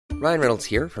Ryan Reynolds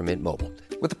here from Mint Mobile.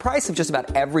 With the price of just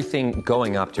about everything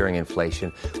going up during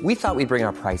inflation, we thought we'd bring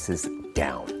our prices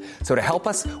down. So to help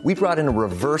us, we brought in a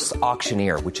reverse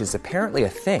auctioneer, which is apparently a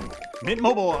thing. Mint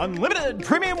Mobile Unlimited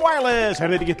Premium Wireless. How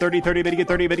to get 30, 30, bit to get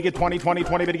 30, bit to get 20, 20,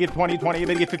 20, bit to get 20, 20,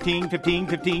 bit to get 15, 15,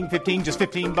 15, 15, just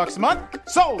 $15 a month?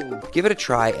 Sold! Give it a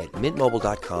try at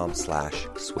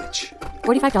mintmobile.com/switch.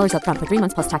 $45 up front for 3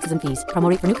 months plus taxes and fees. Promo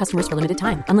rate for new customers for limited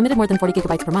time. Unlimited more than 40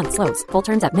 gigabytes per month. Slows full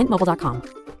terms at mintmobile.com.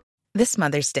 This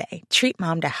Mother's Day, treat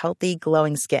mom to healthy,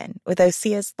 glowing skin with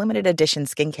Osea's limited edition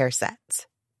skincare sets.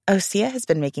 Osea has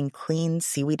been making clean,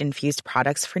 seaweed-infused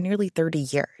products for nearly 30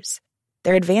 years.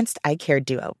 Their advanced eye care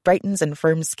duo brightens and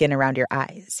firms skin around your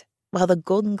eyes, while the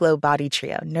Golden Glow Body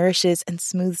Trio nourishes and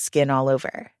smooths skin all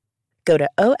over. Go to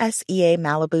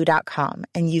OSEAMalibu.com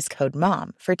and use code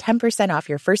MOM for 10% off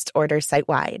your first order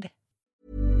site-wide.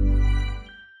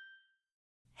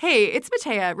 Hey, it's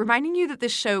Matea, reminding you that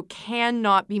this show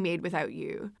cannot be made without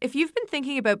you. If you've been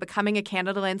thinking about becoming a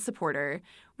Canadaland supporter,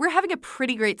 we're having a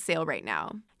pretty great sale right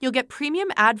now. You'll get premium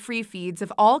ad-free feeds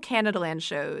of all Canadaland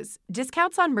shows,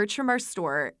 discounts on merch from our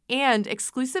store, and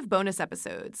exclusive bonus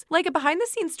episodes, like a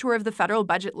behind-the-scenes tour of the federal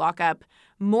budget lockup,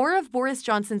 more of Boris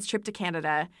Johnson's trip to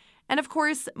Canada, and of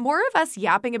course, more of us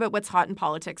yapping about what's hot in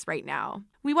politics right now.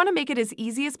 We want to make it as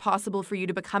easy as possible for you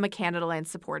to become a Canadaland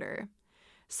supporter.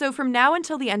 So from now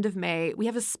until the end of May, we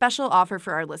have a special offer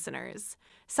for our listeners.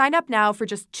 Sign up now for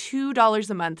just $2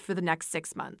 a month for the next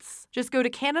 6 months. Just go to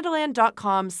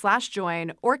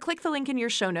canadaland.com/join or click the link in your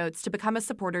show notes to become a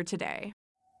supporter today.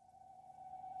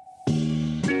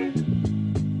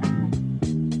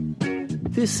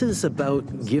 This is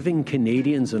about giving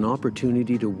Canadians an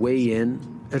opportunity to weigh in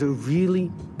at a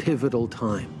really pivotal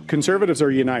time. Conservatives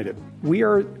are united. We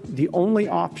are the only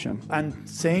option. And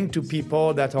saying to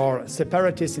people that are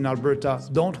separatists in Alberta,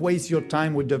 don't waste your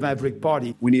time with the Maverick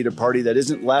Party. We need a party that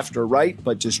isn't left or right,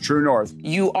 but just true north.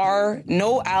 You are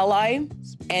no ally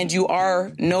and you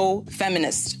are no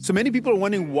feminist. So many people are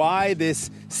wondering why this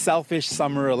selfish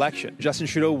summer election. Justin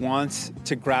Trudeau wants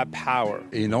to grab power.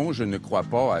 Et non, je ne crois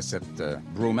pas à cette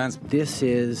bromance. This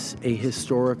is a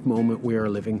historic moment we are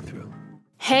living through.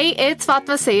 Hey, it's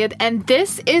Fatma Sayed, and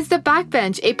this is The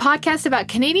Backbench, a podcast about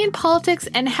Canadian politics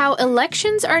and how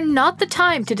elections are not the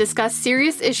time to discuss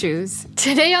serious issues.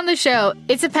 Today on the show,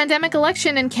 it's a pandemic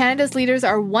election and Canada's leaders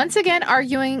are once again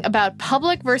arguing about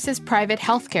public versus private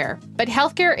healthcare. But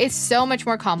healthcare is so much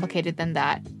more complicated than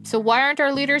that. So why aren't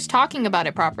our leaders talking about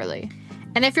it properly?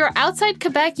 And if you're outside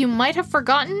Quebec, you might have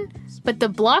forgotten, but the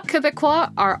Bloc Québécois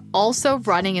are also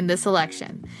running in this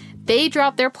election. They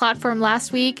dropped their platform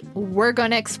last week. We're going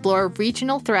to explore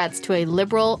regional threats to a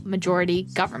Liberal majority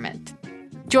government.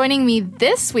 Joining me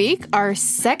this week, our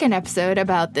second episode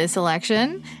about this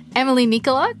election, Emily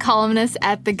Nicola, columnist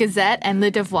at The Gazette and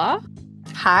Le Devoir.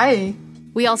 Hi.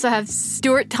 We also have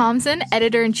Stuart Thompson,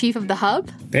 editor-in-chief of The Hub.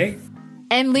 Hey.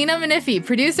 And Lena Manifi,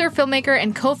 producer, filmmaker,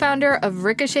 and co-founder of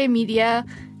Ricochet Media,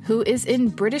 who is in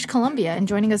British Columbia and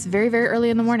joining us very, very early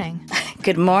in the morning.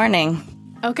 Good morning.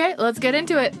 Okay, let's get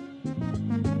into it.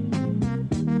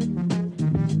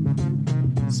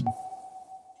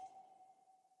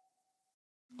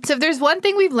 So if there's one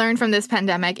thing we've learned from this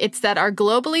pandemic, it's that our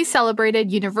globally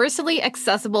celebrated, universally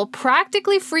accessible,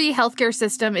 practically free healthcare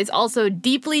system is also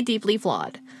deeply, deeply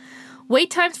flawed. Wait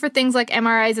times for things like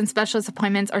MRIs and specialist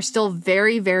appointments are still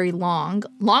very, very long,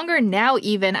 longer now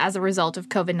even as a result of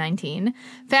COVID-19.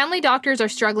 Family doctors are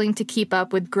struggling to keep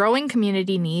up with growing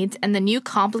community needs and the new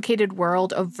complicated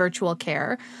world of virtual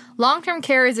care. Long-term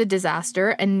care is a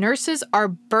disaster, and nurses are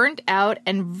burnt out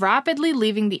and rapidly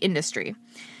leaving the industry.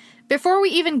 Before we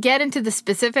even get into the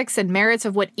specifics and merits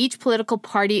of what each political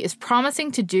party is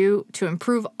promising to do to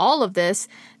improve all of this,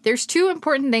 there's two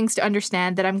important things to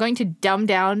understand that I'm going to dumb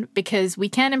down because we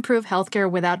can't improve healthcare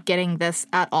without getting this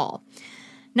at all.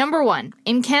 Number one,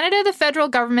 in Canada, the federal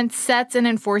government sets and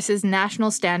enforces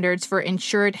national standards for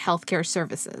insured healthcare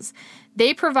services.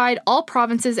 They provide all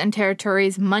provinces and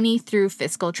territories money through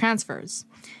fiscal transfers.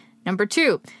 Number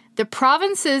two, the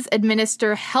provinces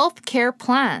administer healthcare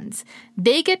plans.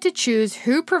 They get to choose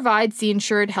who provides the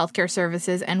insured healthcare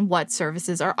services and what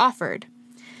services are offered.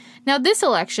 Now, this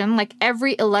election, like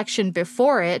every election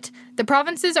before it, the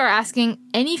provinces are asking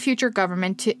any future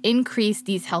government to increase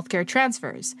these healthcare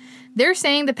transfers. They're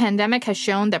saying the pandemic has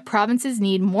shown that provinces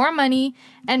need more money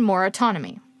and more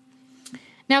autonomy.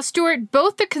 Now, Stuart,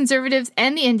 both the Conservatives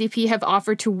and the NDP have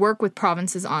offered to work with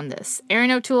provinces on this.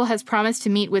 Erin O'Toole has promised to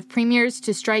meet with premiers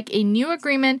to strike a new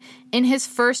agreement in his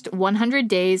first 100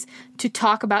 days to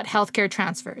talk about healthcare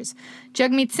transfers.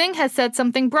 Jagmeet Singh has said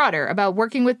something broader about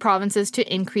working with provinces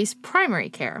to increase primary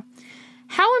care.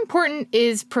 How important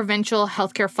is provincial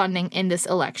healthcare funding in this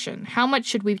election? How much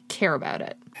should we care about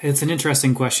it? It's an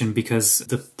interesting question because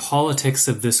the politics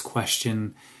of this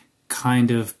question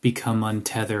kind of become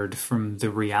untethered from the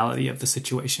reality of the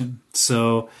situation.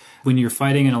 So when you're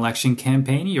fighting an election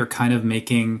campaign, you're kind of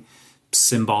making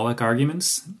symbolic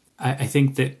arguments. I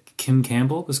think that Kim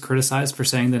Campbell was criticized for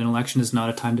saying that an election is not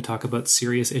a time to talk about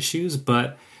serious issues,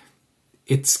 but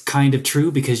it's kind of true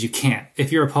because you can't.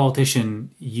 If you're a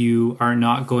politician, you are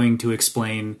not going to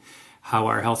explain how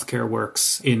our healthcare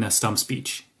works in a stump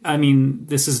speech. I mean,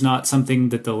 this is not something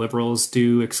that the Liberals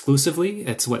do exclusively.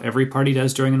 It's what every party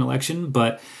does during an election.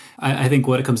 But I think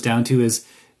what it comes down to is,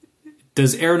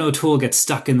 does Erin O'Toole get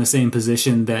stuck in the same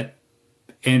position that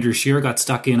Andrew Scheer got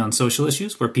stuck in on social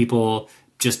issues, where people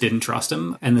just didn't trust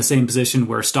him, and the same position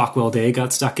where Stockwell Day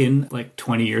got stuck in like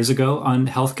 20 years ago on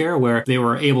healthcare, where they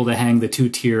were able to hang the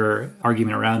two-tier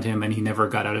argument around him and he never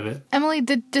got out of it? Emily,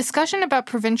 the discussion about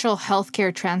provincial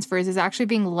healthcare transfers is actually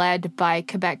being led by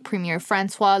Quebec Premier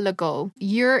Francois Legault.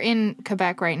 You're in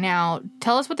Quebec right now.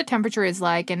 Tell us what the temperature is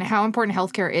like and how important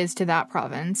healthcare is to that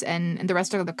province and the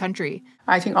rest of the country.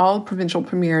 I think all provincial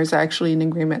premiers are actually in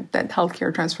agreement that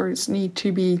healthcare transfers need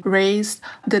to be raised.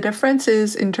 The difference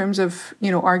is in terms of,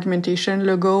 argumentation.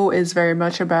 Legault is very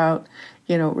much about,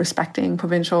 respecting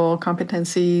provincial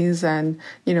competencies and,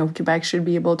 Quebec should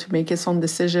be able to make its own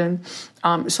decision.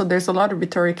 So there's a lot of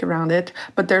rhetoric around it.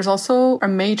 But there's also a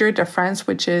major difference,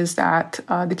 which is that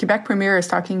the Quebec Premier is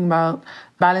talking about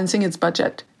balancing its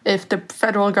budget. If the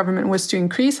federal government was to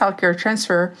increase healthcare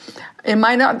transfer, it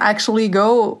might not actually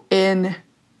go in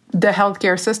the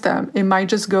healthcare system. It might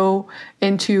just go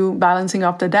into balancing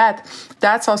off the debt.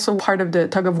 That's also part of the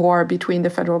tug of war between the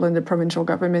federal and the provincial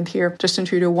government here. Justin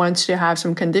Trudeau wants to have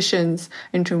some conditions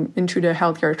into the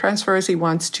healthcare transfers. He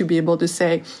wants to be able to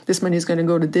say this money is going to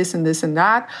go to this and this and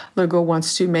that. Legault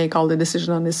wants to make all the decisions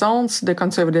on his own. So the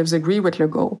Conservatives agree with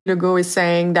Legault. Legault is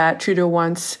saying that Trudeau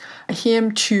wants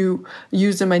him to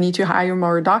use the money to hire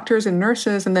more doctors and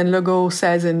nurses. And then Legault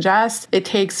says in jest, it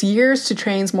takes years to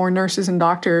train more nurses and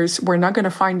doctors. We're not going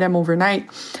to find them overnight.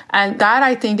 And that,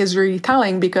 I think, is really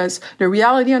telling because the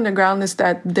reality on the ground is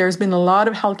that there's been a lot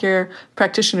of healthcare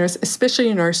practitioners,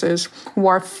 especially nurses, who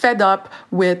are fed up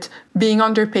with being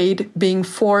underpaid, being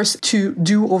forced to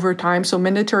do overtime, so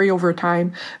mandatory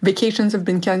overtime. Vacations have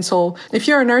been canceled. If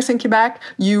you're a nurse in Quebec,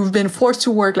 you've been forced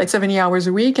to work like 70 hours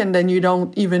a week and then you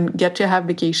don't even get to have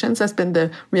vacations. That's been the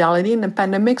reality in the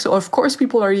pandemic. So of course,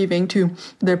 people are leaving to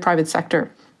the private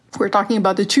sector. We're talking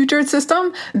about the two-tier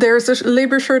system. There's a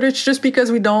labor shortage just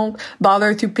because we don't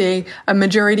bother to pay a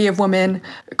majority of women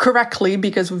correctly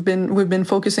because we've been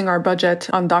focusing our budget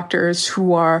on doctors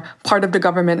who are part of the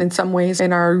government in some ways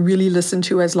and are really listened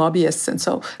to as lobbyists. And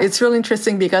so it's really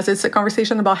interesting because it's a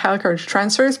conversation about healthcare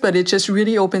transfers, but it just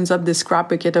really opens up this scrap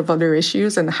bucket of other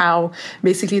issues and how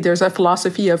basically there's a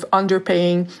philosophy of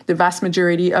underpaying the vast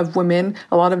majority of women,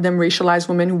 a lot of them racialized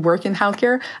women who work in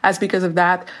healthcare, as because of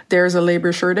that, there's a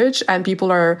labor shortage. And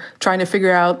people are trying to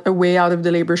figure out a way out of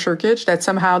the labor shortage that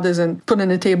somehow doesn't put on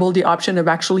the table the option of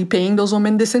actually paying those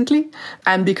women decently.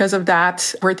 And because of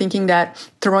that, we're thinking that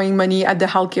throwing money at the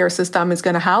healthcare system is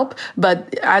going to help.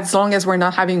 But as long as we're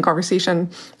not having a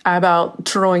conversation about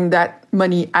throwing that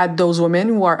money at those women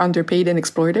who are underpaid and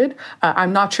exploited,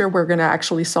 I'm not sure we're going to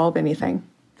actually solve anything.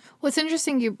 Well, it's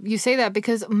interesting you say that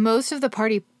because most of the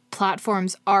party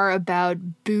platforms are about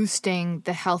boosting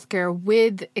the healthcare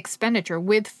with expenditure,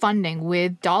 with funding,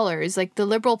 with dollars. Like the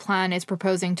Liberal plan is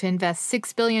proposing to invest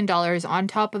 $6 billion on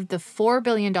top of the $4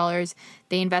 billion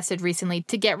they invested recently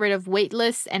to get rid of wait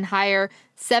lists and hire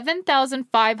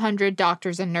 7,500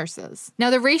 doctors and nurses. Now,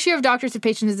 the ratio of doctors to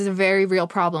patients is a very real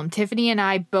problem. Tiffany and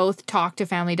I both talked to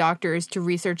family doctors to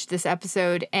research this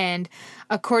episode, and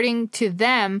according to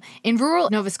them, in rural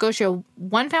Nova Scotia,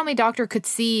 one family doctor could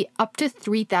see up to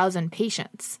 3,000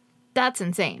 patients. That's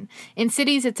insane. In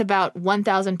cities, it's about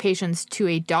 1,000 patients to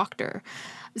a doctor.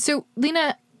 So,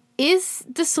 Lena, is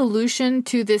the solution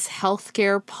to this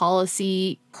healthcare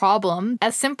policy problem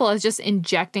as simple as just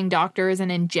injecting doctors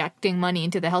and injecting money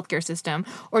into the healthcare system?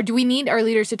 Or do we need our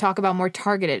leaders to talk about more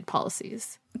targeted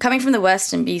policies? Coming from the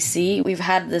West in BC, we've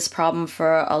had this problem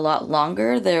for a lot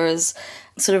longer. There is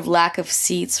sort of lack of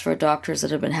seats for doctors that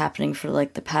have been happening for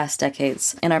like the past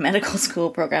decades. In our medical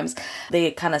school programs, they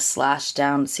kind of slashed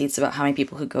down seats about how many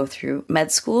people could go through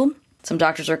med school. Some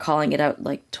doctors are calling it out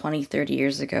like 20, 30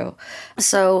 years ago.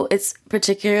 So it's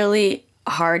particularly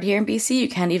hard here in BC. You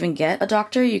can't even get a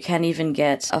doctor. You can't even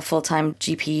get a full-time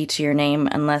GP to your name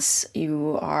unless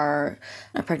you are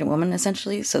a pregnant woman,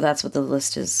 essentially. So that's what the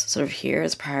list is sort of here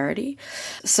as priority.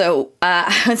 So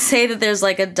I would say that there's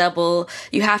like a double,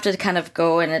 you have to kind of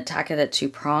go and attack it at two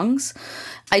prongs.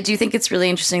 I do think it's really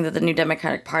interesting that the New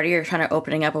Democratic Party are trying to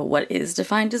opening up what is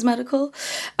defined as medical.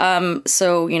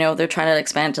 So, they're trying to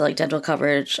expand to like dental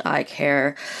coverage, eye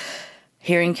care,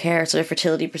 hearing care, sort of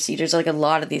fertility procedures, like a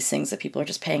lot of these things that people are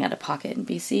just paying out of pocket in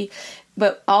BC.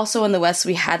 But also in the West,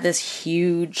 we had this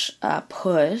huge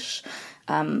push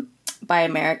by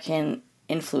American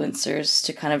influencers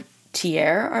to kind of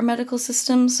tier our medical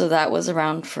system. So that was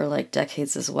around for like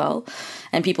decades as well.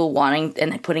 And people wanting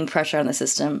and putting pressure on the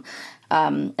system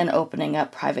and opening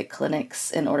up private clinics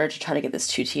in order to try to get this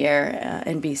two-tier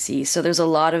in BC. So there's a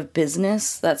lot of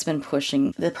business that's been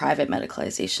pushing the private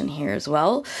medicalization here as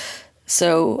well.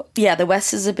 So, yeah, the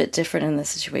West is a bit different in this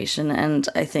situation. And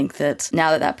I think that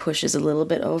now that push is a little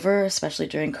bit over, especially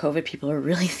during COVID, people are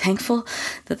really thankful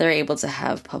that they're able to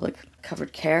have public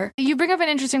covered care. You bring up an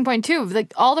interesting point, too.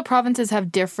 Like, all the provinces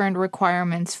have different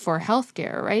requirements for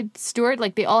healthcare, right, Stuart?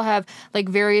 Like, they all have, like,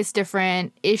 various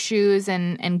different issues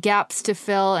and gaps to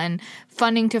fill and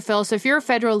funding to fill. So if you're a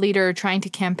federal leader trying to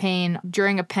campaign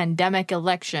during a pandemic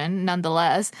election,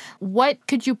 nonetheless, what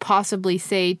could you possibly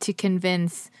say to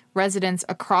convince residents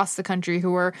across the country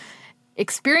who are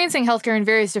experiencing healthcare in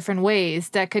various different ways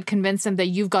that could convince them that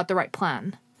you've got the right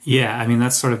plan? Yeah, I mean,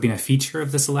 that's sort of been a feature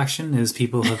of this election is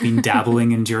people have been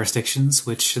dabbling in jurisdictions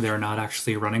which they're not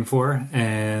actually running for.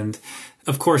 And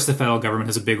of course, the federal government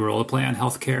has a big role to play on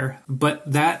healthcare. But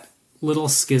that little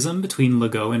schism between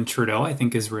Legault and Trudeau, I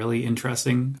think, is really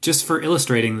interesting just for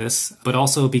illustrating this, but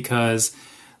also because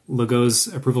Legault's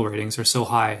approval ratings are so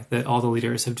high that all the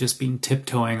leaders have just been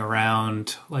tiptoeing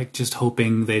around, like just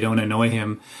hoping they don't annoy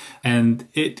him. And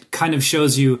it kind of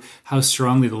shows you how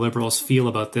strongly the Liberals feel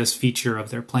about this feature of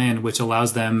their plan, which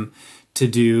allows them to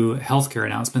do healthcare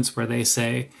announcements where they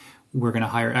say, we're going to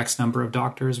hire X number of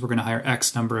doctors, we're going to hire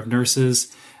X number of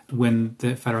nurses, when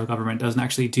the federal government doesn't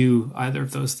actually do either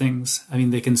of those things. I mean,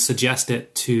 they can suggest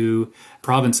it to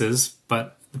provinces,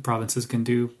 but the provinces can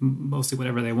do mostly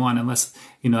whatever they want, unless,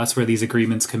 that's where these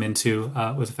agreements come into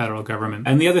with the federal government.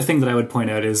 And the other thing that I would point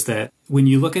out is that when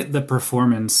you look at the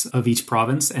performance of each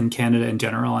province and Canada in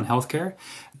general on healthcare,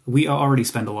 we already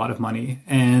spend a lot of money,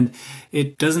 and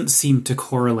it doesn't seem to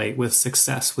correlate with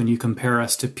success when you compare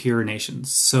us to peer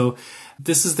nations. So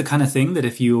this is the kind of thing that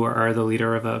if you are the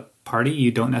leader of a party,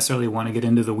 you don't necessarily want to get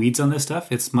into the weeds on this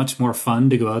stuff. It's much more fun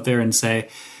to go out there and say,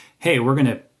 hey, we're going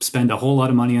to spend a whole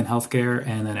lot of money on healthcare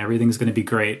and then everything's going to be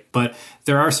great. But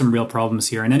there are some real problems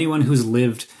here. And anyone who's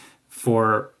lived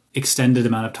for extended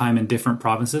amount of time in different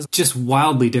provinces, just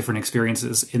wildly different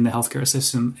experiences in the healthcare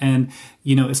system. And,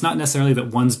 it's not necessarily that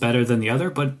one's better than the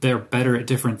other, but they're better at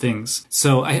different things.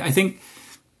 So I think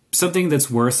something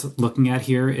that's worth looking at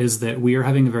here is that we are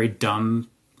having a very dumb,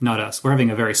 not us, we're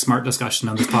having a very smart discussion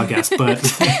on this podcast, but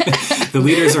the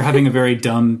leaders are having a very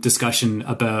dumb discussion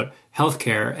about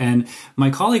healthcare. And my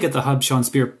colleague at the Hub, Sean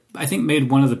Spear, I think made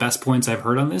one of the best points I've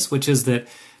heard on this, which is that,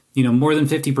 more than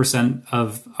 50%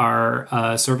 of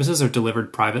our services are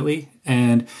delivered privately.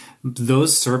 And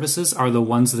those services are the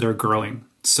ones that are growing.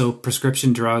 So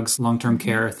prescription drugs, long-term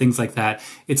care, things like that.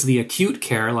 It's the acute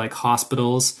care like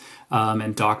hospitals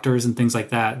and doctors and things like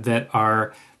that that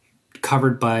are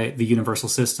covered by the universal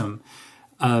system.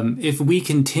 If we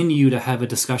continue to have a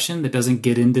discussion that doesn't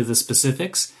get into the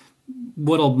specifics,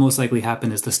 what'll most likely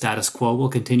happen is the status quo will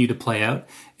continue to play out,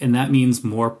 and that means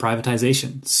more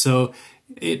privatization. So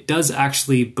it does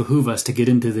actually behoove us to get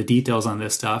into the details on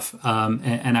this stuff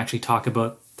and actually talk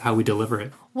about how we deliver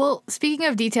it. Well, speaking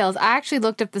of details, I actually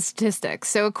looked up the statistics.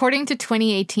 So according to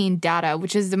 2018 data,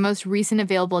 which is the most recent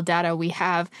available data we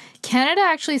have, Canada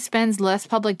actually spends less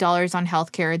public dollars on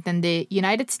healthcare than the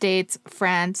United States,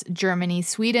 France, Germany,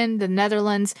 Sweden, the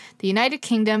Netherlands, the United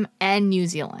Kingdom, and New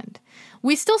Zealand.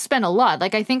 We still spend a lot.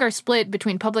 Like, I think our split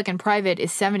between public and private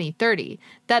is 70-30.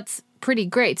 That's pretty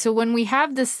great. So when we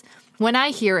have this, when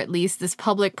I hear at least this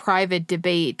public-private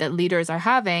debate that leaders are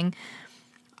having,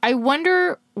 I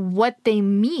wonder what they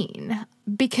mean,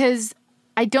 because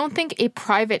I don't think a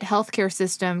private healthcare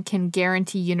system can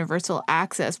guarantee universal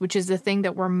access, which is the thing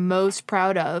that we're most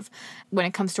proud of when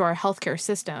it comes to our healthcare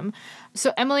system.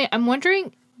 So, Emily, I'm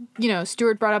wondering,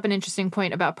 Stuart brought up an interesting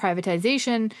point about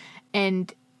privatization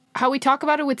and how we talk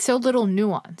about it with so little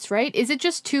nuance, right? Is it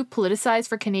just too politicized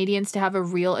for Canadians to have a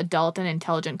real adult and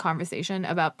intelligent conversation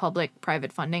about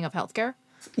public-private funding of healthcare?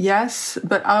 Yes,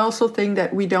 but I also think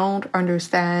that we don't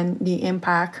understand the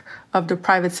impact of the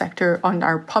private sector on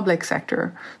our public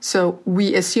sector. So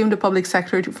we assume the public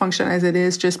sector to function as it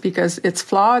is just because it's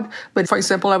flawed. But for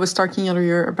example, I was talking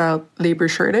earlier about labor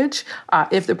shortage.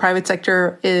 If the private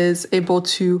sector is able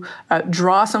to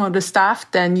draw some of the staff,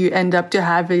 then you end up to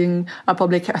having a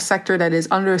public sector that is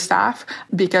understaffed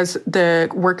because the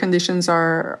work conditions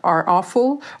are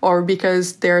awful, or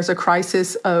because there's a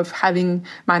crisis of having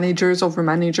managers over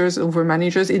managers over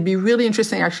managers. It'd be really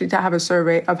interesting actually to have a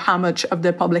survey of how much of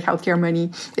the public healthcare money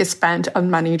is spent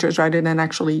on managers rather than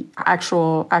actual,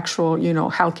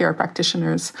 healthcare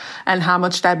practitioners, and how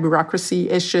much that bureaucracy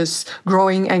is just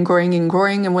growing and growing and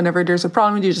growing. And whenever there's a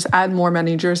problem, you just add more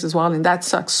managers as well. And that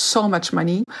sucks so much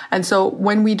money. And so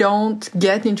when we don't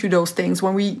get into those things,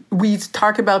 when we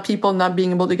talk about people not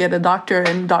being able to get a doctor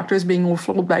and doctors being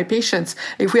overflowed by patients,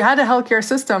 if we had a healthcare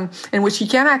system in which you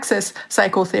can access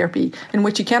psychotherapy, in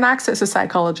which you can access a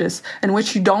psychologist, in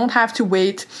which you don't have to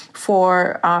wait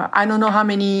for I don't know how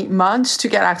many months to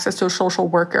get access to a social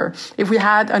worker, if we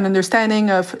had an understanding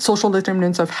of social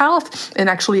determinants of health and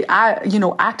actually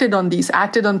acted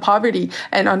on poverty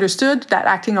and understood that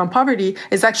acting on poverty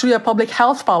is actually a public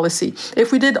health policy.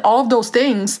 If we did all of those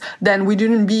things, then we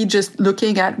didn't be just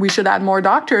looking at we should add more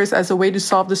doctors as a way to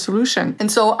solve the solution.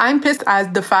 And so I'm pissed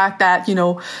at the fact that,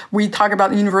 we talk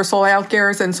about universal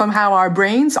healthcare and somehow our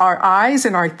brains, our eyes,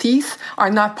 and our teeth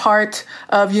are not part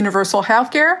of universal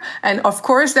healthcare. And of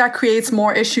course, that creates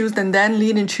more issues and then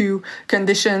lead into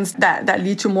conditions that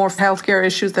lead to more healthcare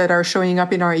issues that are showing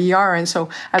up in our ER. And so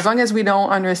as long as we don't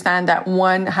understand that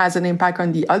one has an impact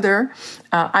on the other,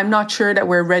 I'm not sure that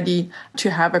we're ready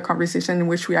to have a conversation in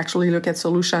which we actually look at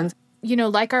solutions.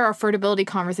 Like our affordability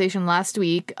conversation last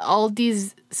week, all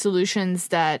these solutions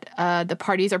that the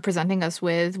parties are presenting us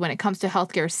with when it comes to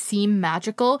healthcare seem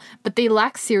magical, but they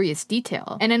lack serious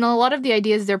detail. And in a lot of the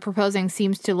ideas they're proposing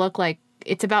seems to look like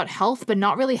it's about health, but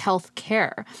not really health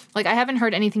care. Like, I haven't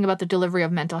heard anything about the delivery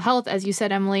of mental health, as you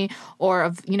said, Emily, or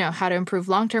of, how to improve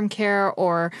long-term care,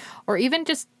 or even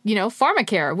just,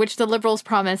 pharmacare, which the Liberals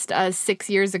promised us 6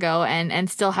 years ago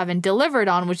and still haven't delivered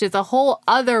on, which is a whole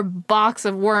other box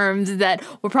of worms that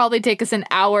will probably take us an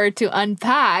hour to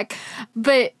unpack.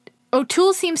 But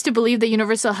O'Toole seems to believe that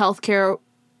universal healthcare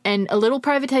and a little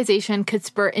privatization could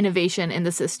spur innovation in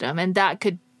the system, and that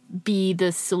could be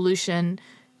the solution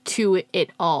to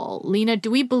it all. Lena, do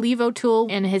we believe O'Toole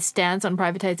in his stance on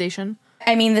privatization?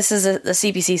 I mean, this is the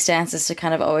CPC stance is to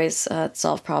kind of always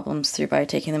solve problems by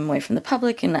taking them away from the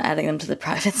public and adding them to the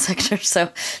private sector. So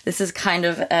this is kind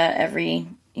of every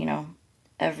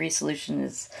solution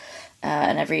is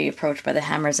and every approach by the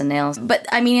hammers and nails. But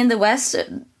I mean, in the West,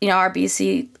 our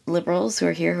BC Liberals who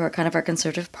are here, who are kind of our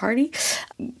Conservative Party,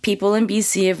 people in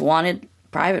BC have wanted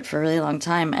private for a really long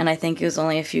time, and I think it was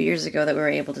only a few years ago that we were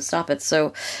able to stop it.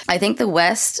 So I think the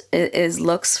West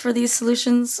looks for these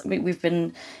solutions. We've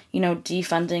been,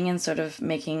 defunding and sort of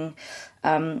making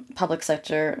public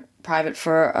sector private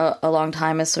for a long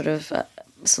time as sort of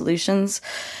solutions.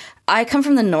 I come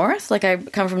from the north, I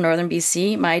come from northern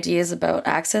BC. My ideas about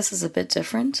access is a bit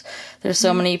different. There's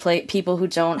so many people who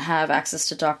don't have access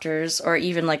to doctors, or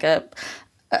even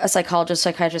a psychologist,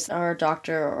 psychiatrist, or a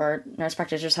doctor or nurse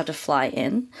practitioners have to fly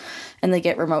in, and they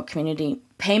get remote community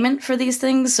payment for these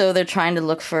things. So they're trying to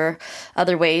look for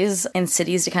other ways in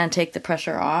cities to kind of take the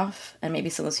pressure off, and maybe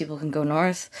some of those people can go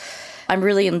north. I'm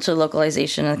really into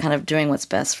localization and kind of doing what's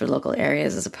best for local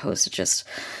areas as opposed to just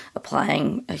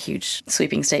applying a huge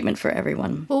sweeping statement for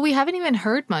everyone. Well, we haven't even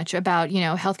heard much about,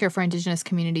 healthcare for Indigenous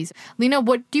communities. Lena,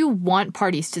 what do you want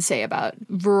parties to say about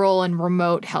rural and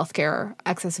remote healthcare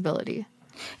accessibility?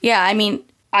 Yeah, I mean,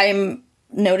 I'm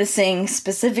noticing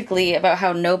specifically about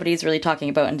how nobody's really talking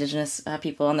about Indigenous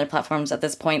people on their platforms at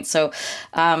this point. So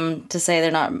to say they're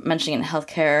not mentioning it in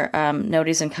healthcare,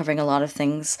 nobody's been covering a lot of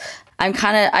things.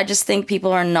 I just think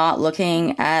people are not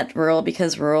looking at rural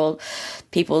because rural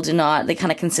people they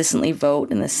kind of consistently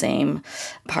vote in the same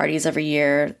parties every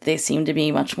year. They seem to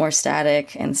be much more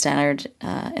static and standard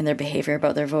in their behavior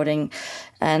about their voting,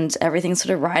 and everything's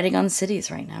sort of riding on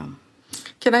cities right now.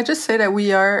 Can I just say that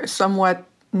we are somewhat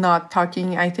not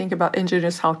talking, I think, about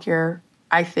Indigenous healthcare,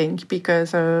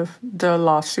 because of the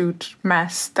lawsuit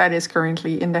mess that is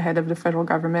currently in the head of the federal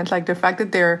government. The fact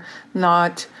that they're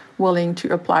not willing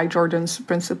to apply Jordan's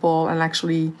principle and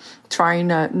actually trying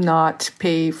to not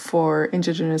pay for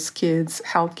Indigenous kids'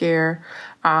 healthcare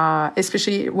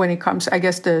especially when it comes, I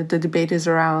guess the debate is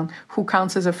around who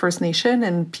counts as a First Nation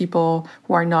and people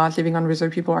who are not living on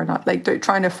reserve, people are not. Like, they're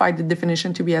trying to fight the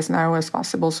definition to be as narrow as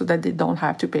possible so that they don't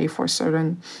have to pay for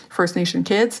certain First Nation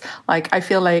kids. Like, I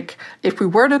feel like if we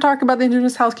were to talk about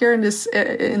Indigenous healthcare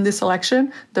in this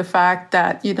election, the fact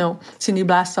that, Cindy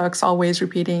Blastock's always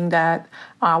repeating that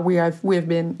we have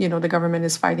been, the government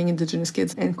is fighting Indigenous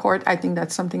kids in court. I think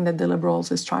that's something that the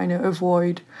Liberals is trying to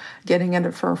avoid getting at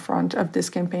the forefront of this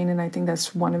campaign. And I think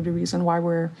that's one of the reasons why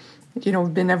we're,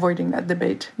 been avoiding that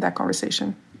debate, that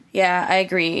conversation. Yeah, I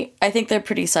agree. I think they're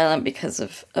pretty silent because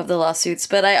of the lawsuits.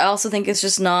 But I also think it's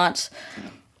just not...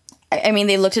 I mean,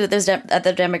 they looked at the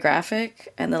demographic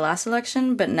in the last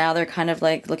election, but now they're kind of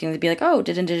like looking to be like, oh,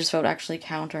 did Indigenous vote actually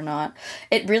count or not?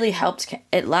 It really helped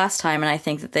it last time, and I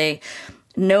think that they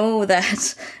know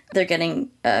that they're getting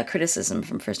criticism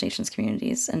from First Nations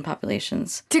communities and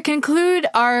populations. To conclude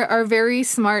our very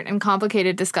smart and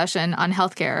complicated discussion on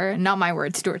healthcare, not my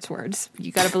words, Stuart's words.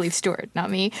 You got to believe Stuart,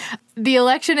 not me. The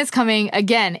election is coming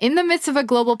again in the midst of a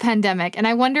global pandemic, and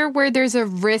I wonder where there's a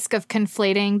risk of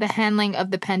conflating the handling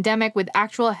of the pandemic with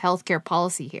actual healthcare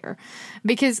policy here.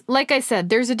 Because, like I said,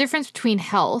 there's a difference between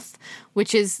health,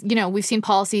 which is, we've seen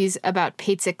policies about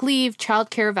paid sick leave,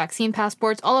 childcare, vaccine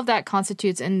passports, all of that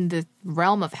constitutes in the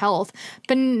realm of health,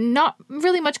 but not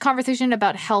really much conversation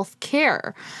about health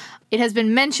care. It has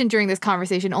been mentioned during this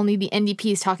conversation, only the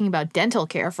NDP is talking about dental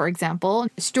care, for example.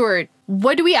 Stuart,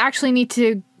 what do we actually need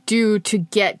to do to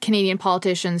get Canadian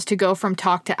politicians to go from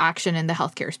talk to action in the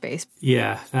healthcare space?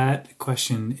 Yeah, that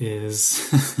question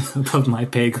is above my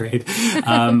pay grade.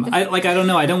 I don't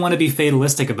know. I don't want to be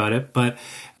fatalistic about it, but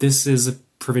this is a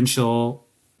provincial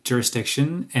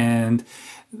jurisdiction, and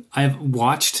I've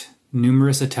watched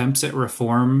numerous attempts at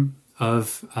reform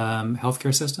of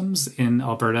healthcare systems in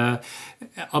Alberta.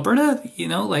 Alberta,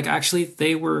 actually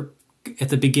they were, at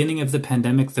the beginning of the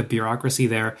pandemic, the bureaucracy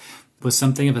there was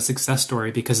something of a success story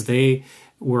because they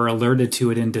were alerted to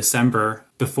it in December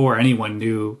before anyone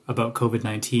knew about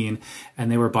COVID-19,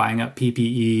 and they were buying up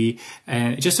PPE,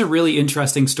 and just a really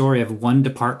interesting story of one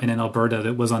department in Alberta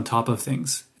that was on top of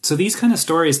things. So these kind of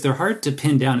stories, they're hard to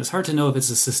pin down. It's hard to know if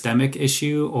it's a systemic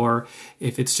issue or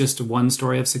if it's just one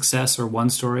story of success or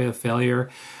one story of failure.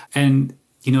 And,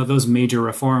 those major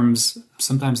reforms,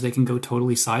 sometimes they can go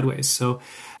totally sideways. So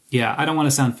yeah, I don't want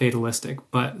to sound fatalistic,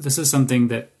 but this is something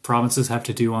that provinces have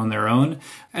to do on their own.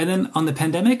 And then on the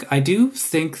pandemic, I do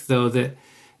think, though, that,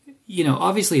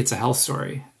 obviously it's a health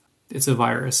story. It's a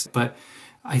virus. But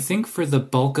I think for the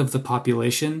bulk of the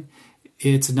population,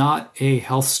 it's not a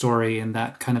health story in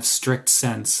that kind of strict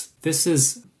sense. This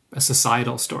is a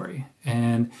societal story.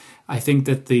 And I think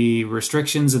that the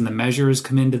restrictions and the measures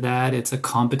come into that. It's a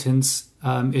competence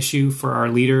issue for our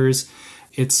leaders.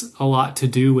 It's a lot to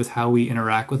do with how we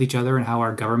interact with each other and how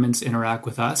our governments interact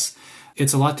with us.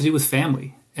 It's a lot to do with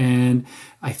family. And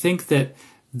I think that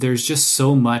there's just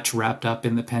so much wrapped up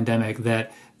in the pandemic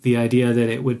that the idea that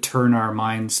it would turn our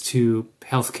minds to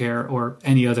healthcare or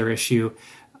any other issue,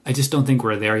 I just don't think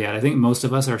we're there yet. I think most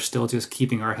of us are still just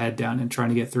keeping our head down and trying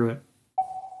to get through it.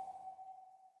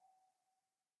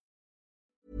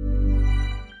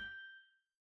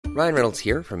 Ryan Reynolds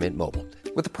here from Mint Mobile.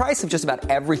 With the price of just about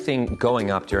everything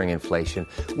going up during inflation,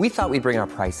 we thought we'd bring our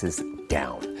prices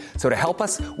down. So to help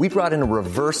us, we brought in a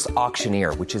reverse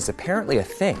auctioneer, which is apparently a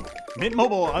thing. Mint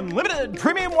Mobile Unlimited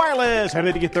Premium Wireless. How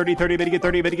to get 30, 30, how to get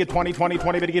 30, how to get 20, 20,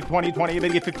 20, how to get 20, 20, how to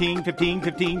get 15, 15,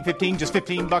 15, 15, just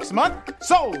 $15 a month?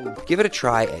 Sold! Give it a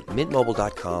try at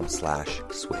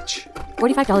mintmobile.com/switch.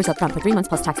 $45 up front for 3 months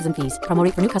plus taxes and fees. Promo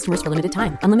rate for new customers for limited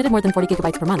time. Unlimited more than 40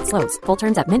 gigabytes per month. Slows full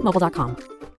terms at mintmobile.com.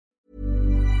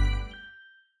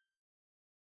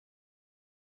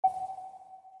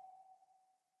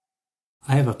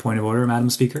 I have a point of order, Madam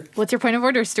Speaker. What's your point of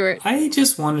order, Stuart? I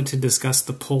just wanted to discuss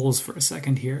the polls for a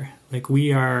second here.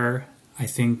 We are, I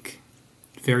think,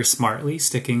 very smartly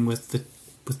sticking with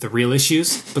the real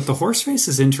issues, but the horse race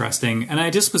is interesting, and I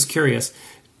just was curious,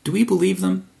 do we believe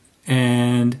them?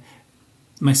 And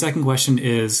my second question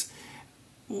is,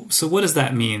 so what does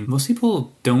that mean? Most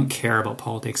people don't care about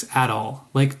politics at all,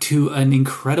 to an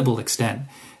incredible extent.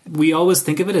 We always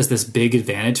think of it as this big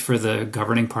advantage for the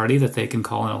governing party that they can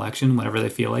call an election whenever they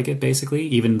feel like it, basically,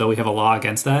 even though we have a law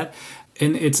against that.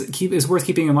 And it's worth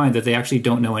keeping in mind that they actually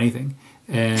don't know anything.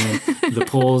 And the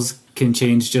polls can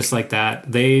change just like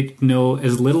that. They know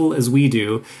as little as we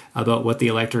do about what the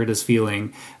electorate is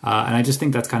feeling. And I just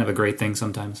think that's kind of a great thing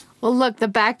sometimes. Well, look, the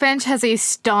backbench has a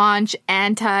staunch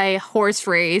anti-horse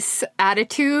race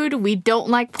attitude. We don't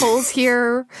like polls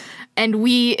here. And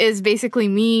we is basically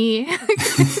me.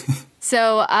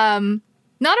 So,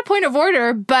 Not a point of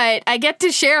order, but I get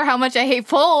to share how much I hate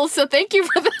polls, so thank you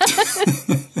for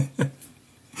that.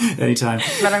 Anytime.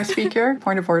 Madam Speaker,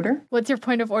 point of order. What's your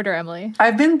point of order, Emily?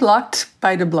 I've been blocked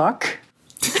by the block.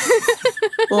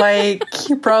 Like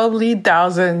probably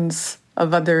thousands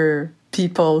of other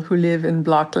people who live in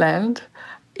block land.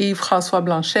 Yves-François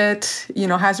Blanchet,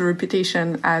 has a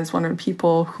reputation as one of the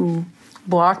people who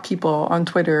block people on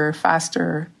Twitter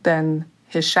faster than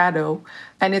his shadow.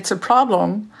 And it's a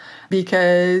problem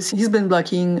because he's been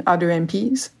blocking other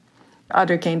MPs,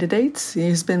 other candidates.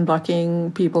 He's been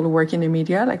blocking people who work in the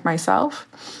media like myself.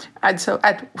 And so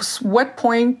at what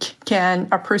point can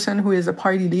a person who is a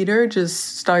party leader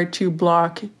just start to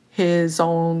block his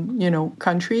own,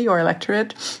 country or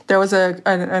electorate? There was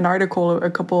an article a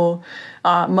couple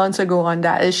months ago on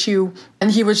that issue,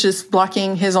 and he was just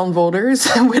blocking his own voters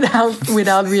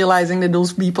without realizing that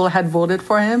those people had voted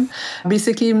for him.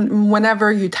 Basically,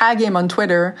 whenever you tag him on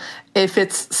Twitter, if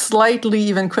it's slightly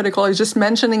even critical, it's just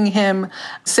mentioning him,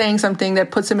 saying something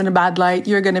that puts him in a bad light,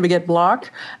 you're going to get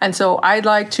blocked. And so I'd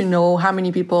like to know how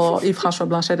many people Yves-François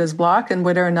Blanchet has blocked and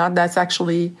whether or not that's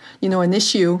actually, an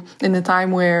issue in a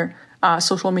time where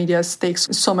social media takes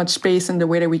so much space in the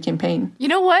way that we campaign. You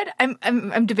know what?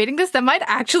 I'm debating this. That might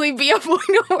actually be a point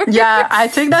of order. Yeah, I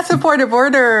think that's a point of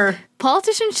order.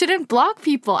 Politicians shouldn't block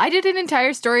people. I did an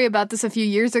entire story about this a few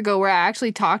years ago where I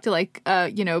actually talked to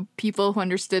people who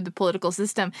understood the political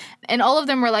system. And all of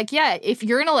them were like, yeah, if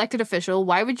you're an elected official,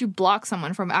 why would you block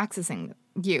someone from accessing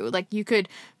you? Like, you could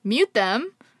mute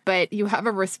them, but you have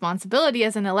a responsibility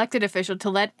as an elected official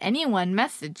to let anyone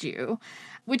message you.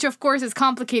 Which, of course, is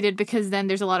complicated because then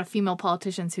there's a lot of female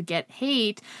politicians who get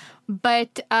hate.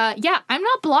 But, I'm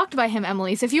not blocked by him,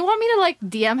 Emily. So if you want me to,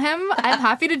 DM him, I'm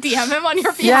happy to DM him on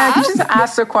your behalf. Yeah, you just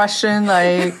ask the question,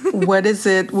 what is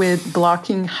it with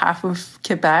blocking half of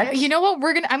Quebec? You know what?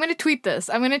 I'm going to tweet this.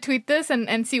 I'm going to tweet this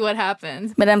and see what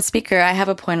happens. Madam Speaker, I have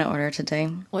a point of order today.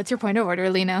 What's your point of order,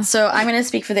 Lena? So I'm going to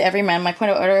speak for the everyman. My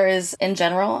point of order is, in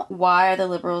general, why are the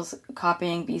Liberals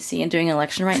copying BC and doing an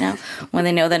election right now when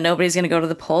they know that nobody's going to go to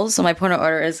the polls? So my point of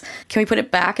order is, can we put it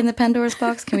back in the Pandora's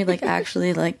box? Can we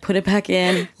actually put it back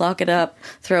in, lock it up,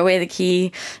 throw away the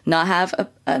key, not have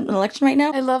an election right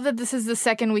now? I love that this is the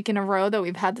second week in a row that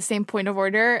we've had the same point of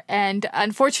order, and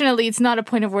unfortunately it's not a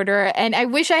point of order, and I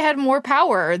wish I had more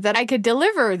power that I could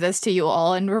deliver this to you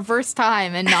all in reverse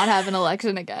time and not have an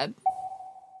election again.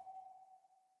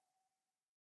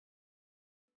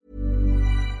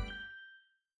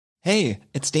 Hey,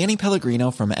 it's Danny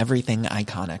Pellegrino from Everything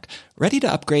Iconic. Ready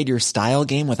to upgrade your style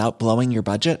game without blowing your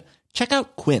budget? Check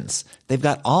out Quince. They've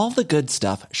got all the good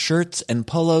stuff, shirts and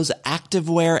polos,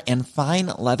 activewear, and fine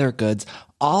leather goods,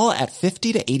 all at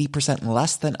 50 to 80%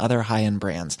 less than other high-end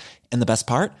brands. And the best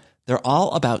part? They're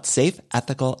all about safe,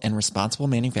 ethical, and responsible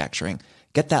manufacturing.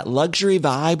 Get that luxury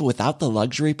vibe without the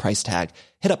luxury price tag.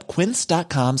 Hit up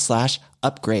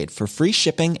quince.com/upgrade for free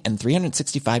shipping and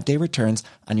 365-day returns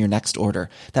on your next order.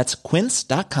 That's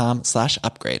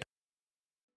quince.com/upgrade.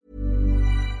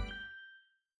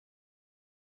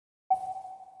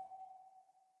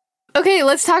 Okay,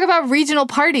 let's talk about regional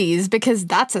parties, because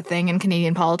that's a thing in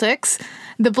Canadian politics.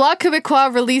 The Bloc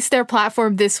Québécois released their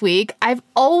platform this week. I've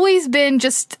always been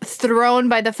just thrown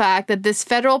by the fact that this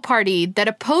federal party that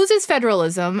opposes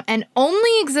federalism and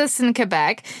only exists in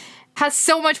Quebec has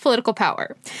so much political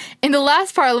power. In the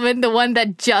last parliament, the one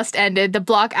that just ended, the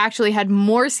Bloc actually had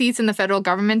more seats in the federal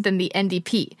government than the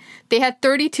NDP. They had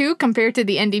 32 compared to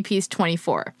the NDP's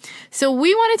 24. So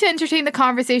we wanted to entertain the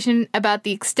conversation about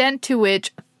the extent to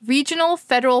which regional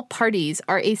federal parties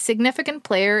are a significant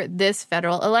player this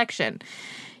federal election.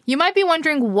 You might be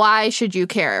wondering, why should you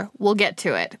care? We'll get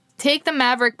to it. Take the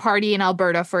Maverick Party in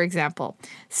Alberta, for example.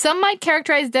 Some might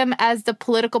characterize them as the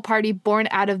political party born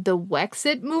out of the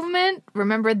Wexit movement.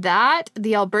 Remember that?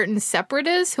 The Albertan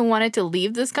separatists who wanted to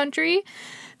leave this country?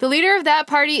 The leader of that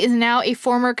party is now a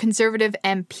former Conservative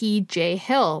MP, Jay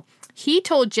Hill. He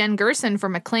told Jen Gerson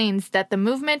from Maclean's that the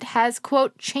movement has,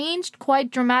 quote, changed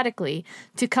quite dramatically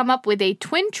to come up with a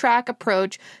twin-track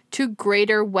approach to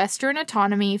greater Western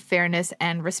autonomy, fairness,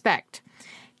 and respect.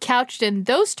 Couched in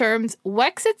those terms,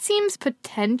 Wexit seems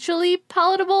potentially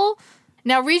palatable.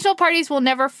 Now, regional parties will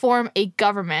never form a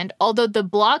government, although the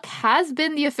Bloc has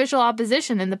been the official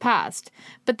opposition in the past.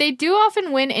 But they do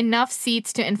often win enough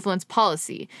seats to influence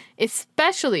policy,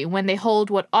 especially when they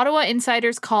hold what Ottawa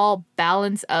insiders call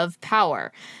balance of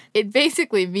power. It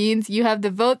basically means you have the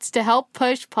votes to help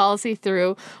push policy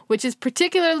through, which is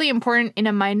particularly important in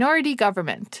a minority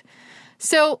government.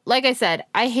 So, like I said,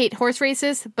 I hate horse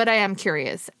races, but I am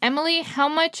curious. Emily, how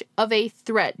much of a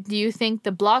threat do you think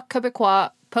the Bloc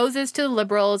Québécois poses to the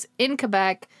Liberals in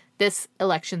Quebec this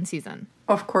election season?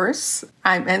 Of course,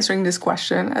 I'm answering this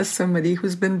question as somebody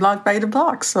who's been blocked by the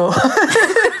Bloc, so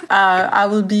I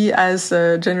will be as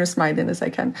generous-minded as I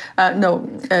can.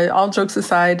 All jokes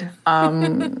aside,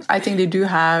 I think they do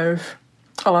have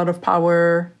a lot of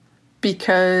power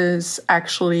because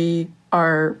actually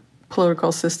our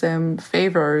political system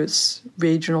favors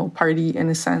regional party in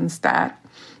a sense that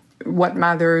what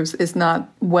matters is not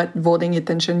what voting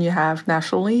intention you have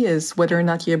nationally, is whether or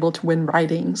not you're able to win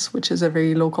ridings, which is a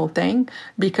very local thing,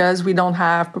 because we don't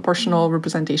have proportional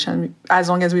representation. As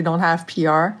long as we don't have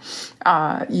PR,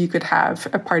 you could have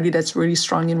a party that's really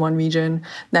strong in one region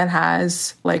that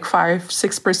has like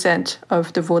 5-6%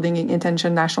 of the voting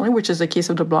intention nationally, which is the case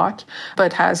of the Bloc,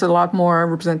 but has a lot more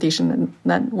representation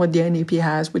than what the NDP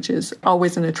has, which is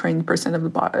always in the 20%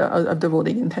 of the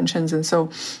voting intentions. And so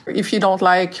if you don't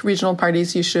like regional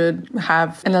parties, you should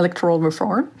have an electoral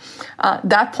reform.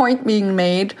 That point being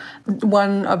made,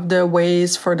 one of the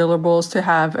ways for the Liberals to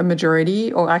have a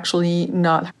majority, or actually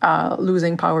not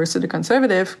losing powers to the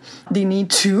Conservative, they need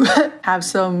to have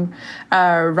some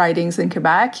ridings in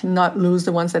Quebec, not lose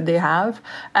the ones that they have,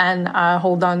 and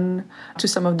hold on to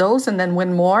some of those and then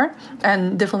win more.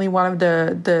 And definitely one of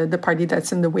the party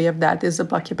that's in the way of that is the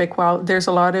Bloc Québécois. There's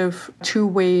a lot of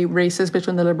two-way races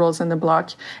between the Liberals and the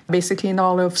Bloc, basically in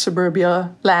all of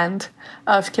suburbia land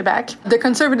of Quebec. The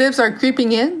Conservatives are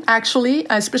creeping in, actually,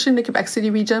 especially in the Quebec City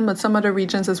region, but some other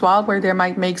regions as well, where they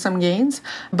might make some gains.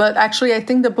 But actually, I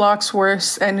think the Bloc's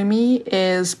worst enemy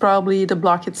is probably the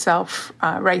Bloc itself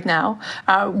right now.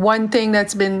 One thing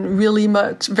that's been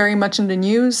very much in the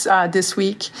news this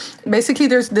week, basically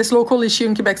there's this local issue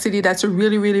in Quebec City that's a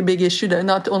really, really big issue that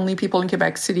not only people in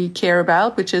Quebec City care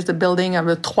about, which is the building of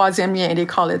the troisième lien, they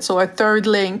call it. So a third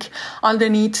link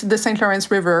underneath the St. Lawrence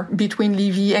River between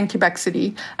Lévis and Quebec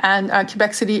City. And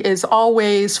Quebec City is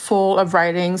always full of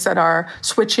ridings that are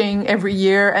switching every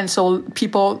year. And so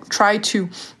people try to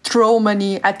throw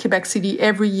money at Quebec City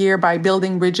every year by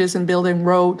building bridges and building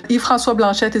roads. Yves-François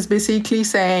Blanchet is basically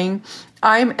saying,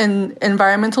 I'm an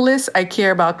environmentalist. I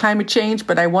care about climate change,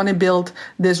 but I want to build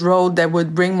this road that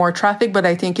would bring more traffic, but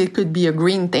I think it could be a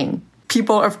green thing.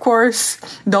 People, of course,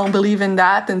 don't believe in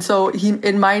that. And so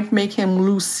it might make him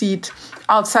lose seat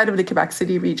outside of the Quebec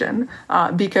City region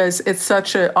because it's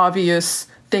such an obvious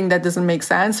thing that doesn't make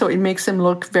sense. So it makes him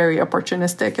look very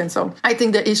opportunistic. And so I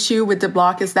think the issue with the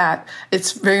Bloc is that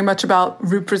it's very much about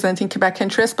representing Quebec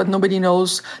interests, but nobody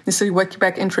knows necessarily what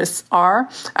Quebec interests are.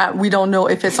 We don't know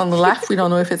if it's on the left. We don't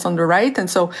know if it's on the right. And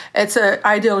so it's an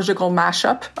ideological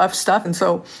mashup of stuff. And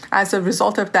so as a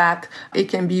result of that, it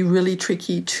can be really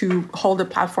tricky to hold a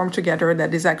platform together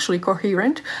that is actually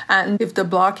coherent. And if the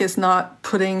Bloc is not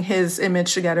putting his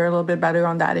image together a little bit better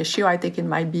on that issue, I think it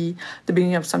might be the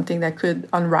beginning of something that could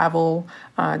unravel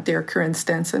their current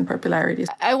stance and popularity.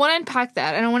 I want to unpack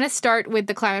that, and I want to start with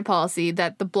the climate policy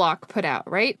that the Bloc put out,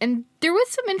 right? And there was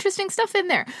some interesting stuff in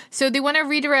there. So they want to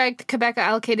redirect Quebec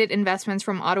allocated investments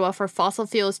from Ottawa for fossil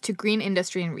fuels to green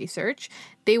industry and research.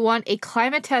 They want a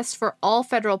climate test for all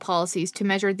federal policies to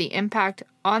measure the impact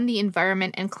on the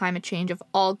environment and climate change of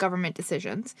all government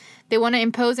decisions. They want to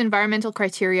impose environmental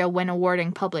criteria when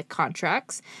awarding public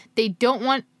contracts. They don't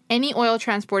want any oil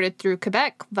transported through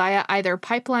Quebec via either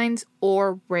pipelines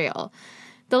or rail.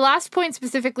 The last point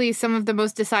specifically is some of the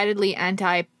most decidedly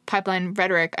anti-pipeline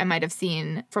rhetoric I might have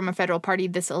seen from a federal party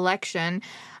this election.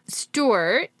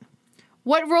 Stuart,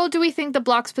 what role do we think the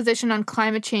Bloc's position on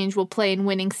climate change will play in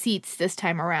winning seats this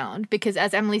time around? Because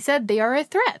as Emily said, they are a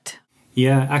threat.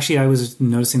 Yeah, actually, I was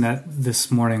noticing that this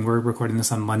morning. We're recording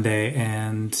this on Monday,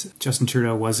 and Justin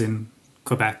Trudeau was in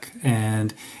Quebec,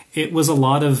 and it was a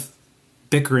lot of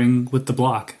bickering with the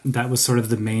Bloc. That was sort of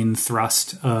the main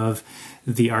thrust of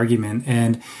the argument.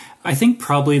 And I think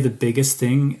probably the biggest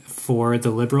thing for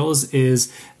the Liberals is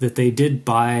that they did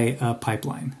buy a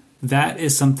pipeline. That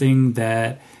is something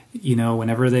that, you know,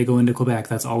 whenever they go into Quebec,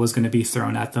 that's always going to be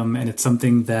thrown at them. And it's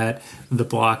something that the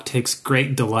Bloc takes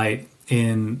great delight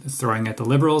in throwing at the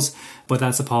Liberals. But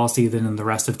that's a policy that in the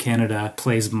rest of Canada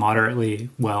plays moderately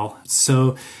well.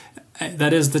 So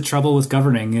that is the trouble with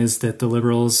governing, is that the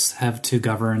Liberals have to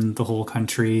govern the whole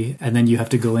country, and then you have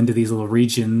to go into these little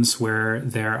regions where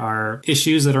there are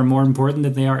issues that are more important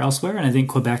than they are elsewhere. And I think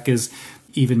Quebec is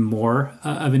even more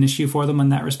of an issue for them in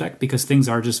that respect, because things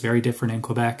are just very different in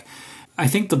Quebec. I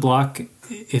think the Bloc,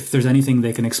 if there's anything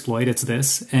they can exploit, it's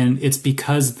this. And it's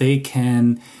because they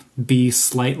can be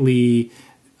slightly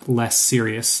less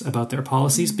serious about their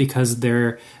policies because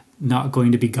they're not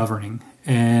going to be governing.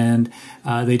 And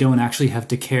they don't actually have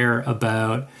to care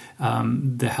about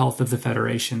the health of the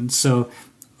Federation. So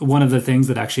one of the things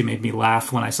that actually made me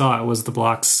laugh when I saw it was the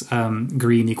Bloc's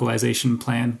Green Equalization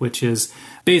Plan, which is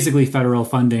basically federal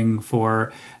funding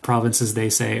for provinces they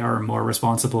say are more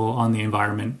responsible on the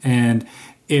environment. And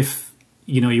if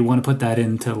you want to put that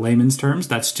into layman's terms,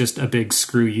 that's just a big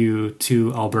screw you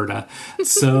to Alberta.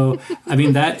 So, I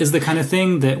mean, that is the kind of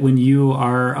thing that when you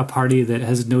are a party that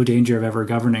has no danger of ever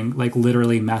governing, like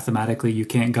literally mathematically you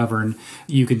can't govern,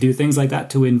 you can do things like that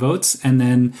to win votes. And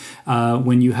then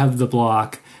when you have the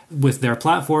Bloc with their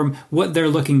platform, what they're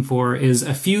looking for is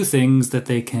a few things that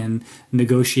they can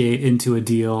negotiate into a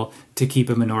deal to keep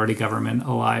a minority government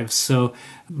alive. So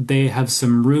they have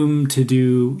some room to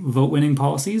do vote-winning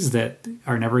policies that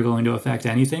are never going to affect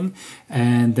anything.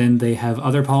 And then they have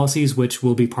other policies which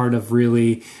will be part of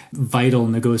really vital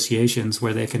negotiations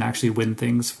where they can actually win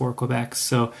things for Quebec.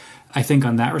 So I think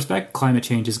on that respect, climate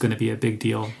change is going to be a big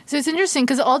deal. So it's interesting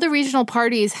because all the regional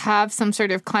parties have some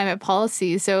sort of climate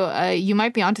policy. So you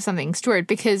might be onto something, Stuart,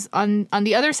 because on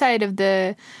the other side of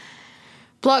the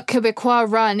Bloc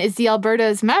Québécois run is the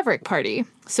Alberta's Maverick Party.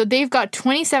 So they've got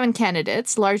 27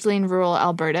 candidates, largely in rural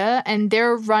Alberta, and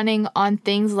they're running on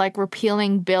things like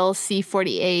repealing Bill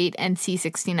C-48 and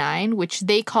C-69, which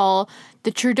they call the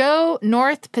Trudeau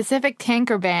North Pacific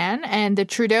Tanker Ban and the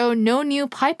Trudeau No New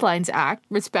Pipelines Act,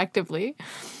 respectively.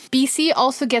 BC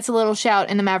also gets a little shout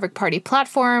in the Maverick Party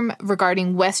platform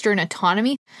regarding Western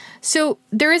autonomy. So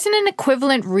there isn't an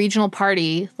equivalent regional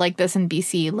party like this in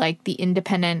BC, like the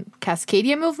independent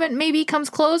Cascadia movement maybe comes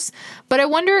close. But I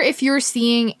wonder if you're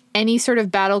seeing any sort of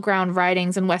battleground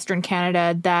ridings in Western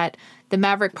Canada that the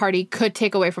Maverick Party could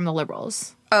take away from the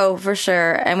Liberals. Oh, for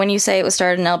sure. And when you say it was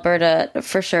started in Alberta,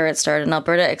 for sure it started in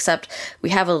Alberta, except we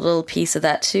have a little piece of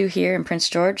that too here in Prince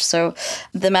George. So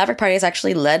the Maverick Party is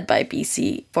actually led by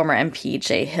BC former MP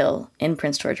Jay Hill in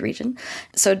Prince George region.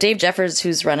 So Dave Jeffers,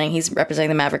 who's running, he's representing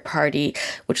the Maverick Party,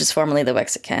 which is formerly the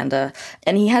Wexit Canada,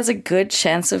 and he has a good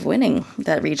chance of winning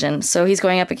that region. So he's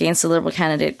going up against the Liberal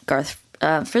candidate Garth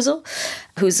Frizzle,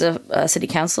 who's a city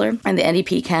councillor, and the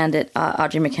NDP candidate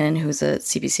Audrey McKinnon, who's a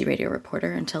CBC radio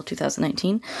reporter until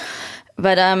 2019.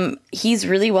 But he's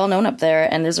really well known up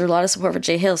there, and there's a lot of support for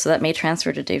Jay Hill, so that may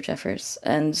transfer to Dave Jeffers.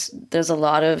 And there's a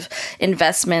lot of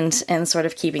investment in sort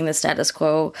of keeping the status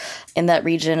quo in that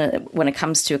region when it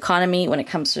comes to economy, when it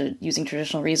comes to using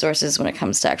traditional resources, when it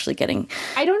comes to actually getting...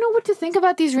 I don't know what to think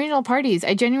about these regional parties.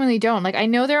 I genuinely don't. Like, I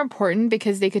know they're important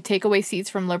because they could take away seats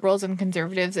from Liberals and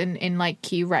Conservatives in like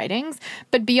key ridings.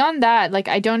 But beyond that, like,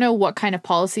 I don't know what kind of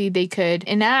policy they could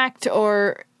enact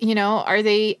or... are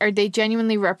they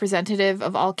genuinely representative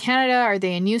of all Canada? Are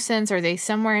they a nuisance? Are they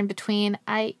somewhere in between?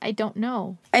 I don't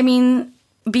know. I mean,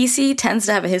 BC tends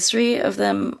to have a history of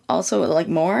them also, like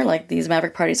more, like these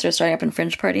Maverick parties that are starting up in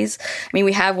fringe parties. I mean,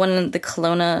 we have one in the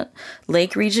Kelowna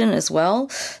Lake region as well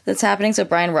that's happening. So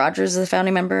Brian Rogers is a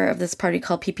founding member of this party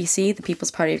called PPC, the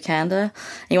People's Party of Canada.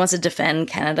 And he wants to defend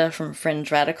Canada from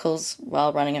fringe radicals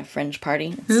while running a fringe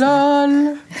party.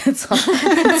 LOL! It's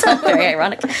all very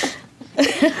ironic.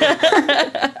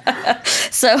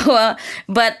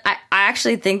 But I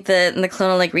actually think that in the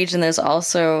Kelowna Lake region, there's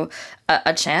also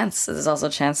a chance. There's also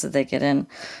a chance that they get in.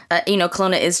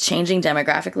 Kelowna is changing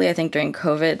demographically. I think during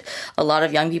COVID, a lot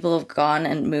of young people have gone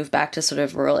and moved back to sort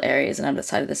of rural areas and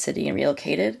outside of the city and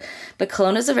relocated. But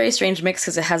Kelowna is a very strange mix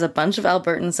because it has a bunch of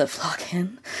Albertans that flock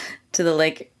in to the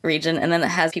lake region, and then it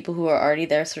has people who are already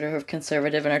there sort of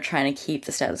conservative and are trying to keep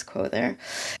the status quo there.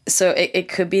 So it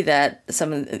could be that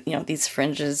some of these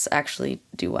fringes actually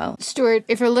do well. Stuart,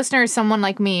 if your listener is someone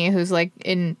like me who's like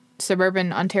in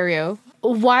suburban Ontario,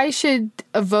 why should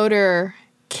a voter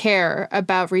care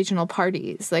about regional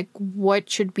parties? Like, what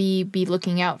should we be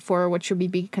looking out for? What should we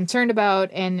be concerned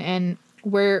about? And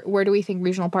where do we think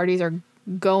regional parties are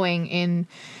going in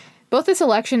both this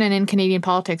election and in Canadian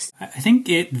politics? I think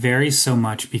it varies so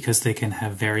much because they can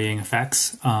have varying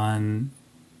effects on,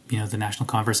 the national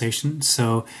conversation.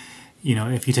 So,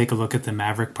 if you take a look at the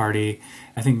Maverick Party,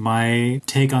 I think my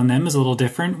take on them is a little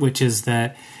different, which is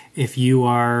that if you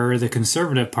are the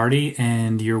Conservative Party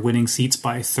and you're winning seats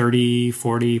by 30,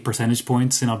 40 percentage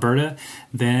points in Alberta,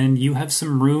 then you have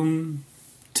some room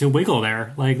to wiggle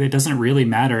there. Like, it doesn't really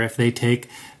matter if they take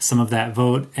some of that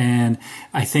vote. And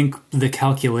I think the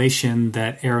calculation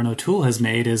that Aaron O'Toole has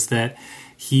made is that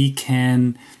he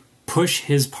can push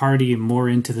his party more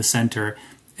into the center,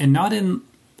 and not in,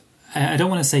 I don't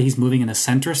want to say he's moving in a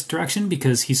centrist direction,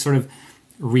 because he's sort of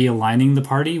realigning the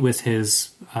party with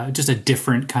his just a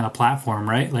different kind of platform,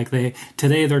 right? Like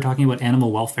today they're talking about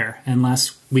animal welfare, and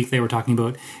last week they were talking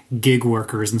about gig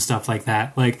workers and stuff like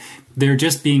that. Like, they're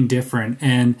just being different.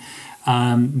 And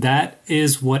That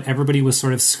is what everybody was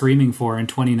sort of screaming for in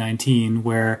 2019,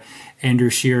 where Andrew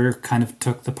Scheer kind of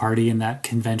took the party in that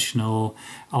conventional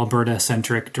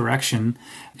Alberta-centric direction,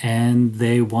 and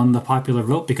they won the popular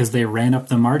vote because they ran up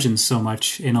the margins so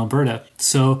much in Alberta.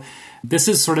 So this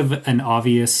is sort of an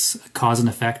obvious cause and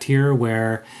effect here,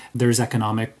 where there's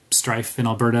economic strife in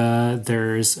Alberta,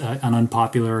 there's an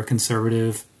unpopular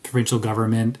conservative provincial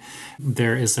government,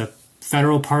 there is a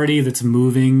federal party that's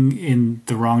moving in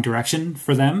the wrong direction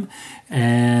for them.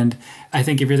 And I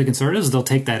think if you're the Conservatives, they'll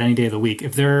take that any day of the week.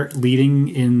 If they're leading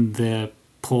in the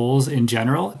polls in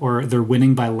general, or they're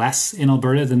winning by less in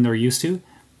Alberta than they're used to,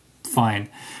 fine.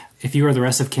 If you are the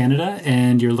rest of Canada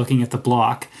and you're looking at the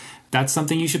bloc, that's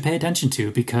something you should pay attention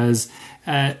to, because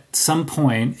at some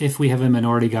point, if we have a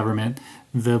minority government,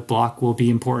 the bloc will be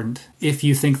important. If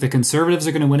you think the Conservatives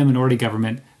are going to win a minority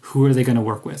government, who are they going to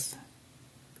work with?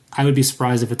 I would be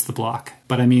surprised if it's the bloc.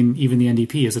 But I mean, even the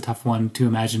NDP is a tough one to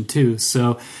imagine too.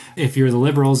 So if you're the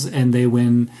Liberals and they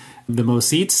win the most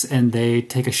seats and they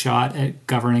take a shot at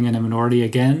governing in a minority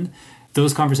again,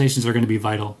 those conversations are going to be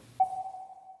vital.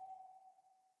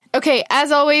 Okay,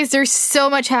 as always, there's so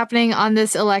much happening on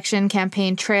this election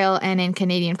campaign trail and in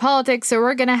Canadian politics, so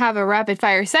we're going to have a rapid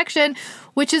fire section,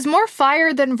 which is more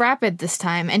fire than rapid this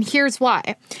time, and here's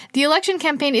why. The election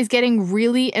campaign is getting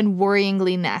really and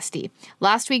worryingly nasty.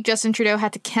 Last week, Justin Trudeau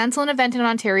had to cancel an event in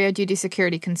Ontario due to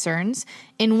security concerns.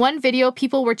 In one video,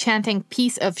 people were chanting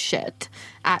 "piece of shit"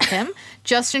 at him.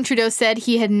 Justin Trudeau said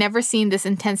he had never seen this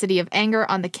intensity of anger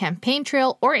on the campaign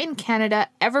trail or in Canada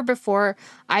ever before,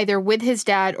 either with his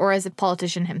dad or as a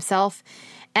politician himself.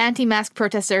 Anti-mask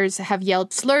protesters have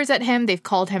yelled slurs at him. They've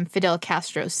called him Fidel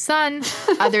Castro's son.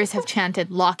 Others have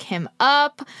chanted, "Lock him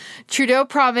up." Trudeau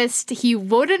promised he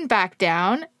wouldn't back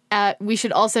down. We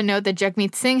should also note that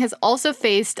Jagmeet Singh has also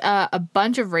faced a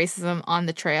bunch of racism on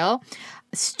the trail.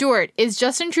 Stuart, is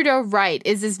Justin Trudeau right?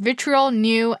 Is this vitriol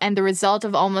new and the result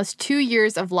of almost 2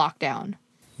 years of lockdown?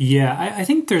 Yeah, I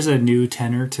think there's a new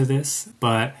tenor to this,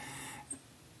 but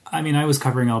I mean, I was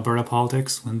covering Alberta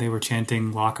politics when they were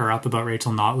chanting "Lock her up" about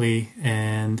Rachel Notley,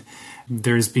 and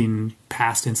there's been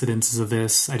past incidences of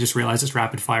this. I just realized it's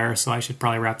rapid fire, so I should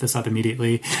probably wrap this up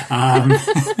immediately.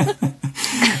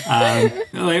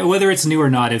 Whether it's new or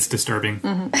not, it's disturbing.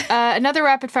 Mm-hmm. Another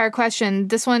rapid fire question.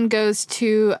 This one goes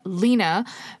to Lena.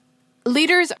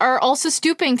 Leaders are also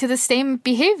stooping to the same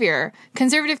behavior.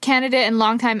 Conservative candidate and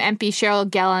longtime MP Cheryl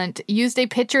Gallant used a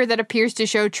picture that appears to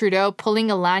show Trudeau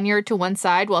pulling a lanyard to one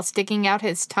side while sticking out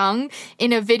his tongue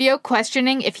in a video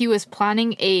questioning if he was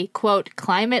planning a, quote,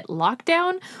 climate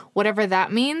lockdown, whatever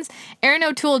that means. Erin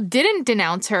O'Toole didn't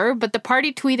denounce her, but the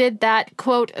party tweeted that,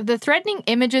 quote, the threatening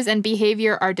images and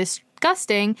behavior are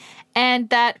disgusting, and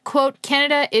that, quote,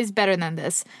 Canada is better than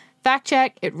this. Fact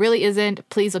check, it really isn't.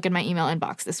 Please look in my email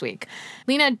inbox this week.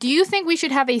 Lena, do you think we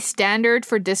should have a standard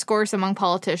for discourse among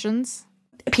politicians?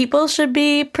 People should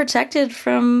be protected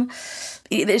from...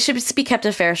 It should be kept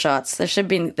to fair shots. There should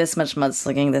be this much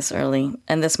mudslinging this early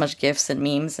and this much gifs and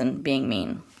memes and being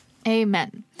mean.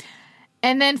 Amen.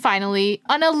 And then finally,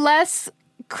 on a less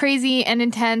crazy and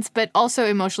intense but also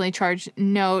emotionally charged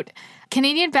note,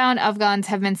 Canadian-bound Afghans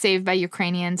have been saved by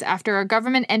Ukrainians after our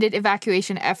government ended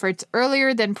evacuation efforts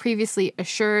earlier than previously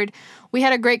assured. We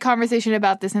had a great conversation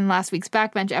about this in last week's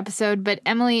Backbench episode, but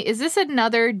Emily, is this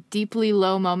another deeply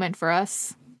low moment for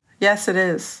us? Yes, it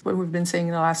is. What we've been saying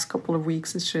in the last couple of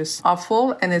weeks is just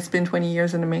awful, and it's been 20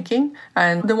 years in the making.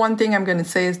 And the one thing I'm going to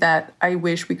say is that I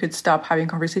wish we could stop having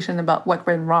conversation about what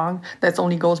went wrong. That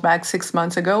only goes back 6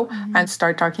 months ago, and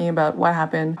start talking about what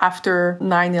happened after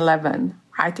 9/11.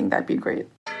 I think that'd be great.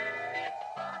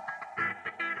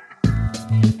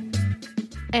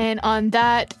 And on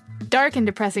that dark and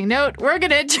depressing note, we're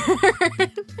going to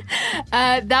adjourn.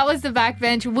 That was the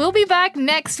Backbench. We'll be back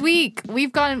next week.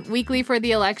 We've gone weekly for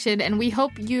the election, and we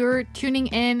hope you're tuning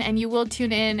in and you will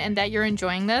tune in and that you're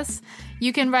enjoying this.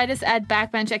 You can write us at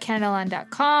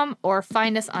backbench@canadaland.com or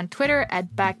find us on Twitter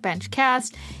at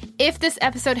backbenchcast. If this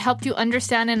episode helped you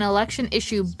understand an election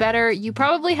issue better, you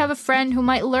probably have a friend who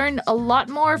might learn a lot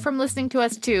more from listening to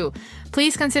us too.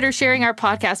 Please consider sharing our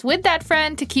podcast with that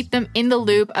friend to keep them in the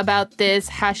loop about this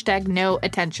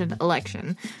 #NoAttention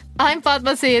election. I'm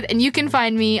Fatma Sayed, and you can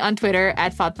find me on Twitter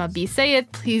at Fatma B.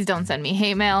 Sayed. Please don't send me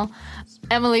hate mail.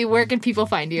 Emily, where can people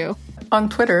find you? On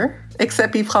Twitter,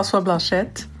 except Yves-François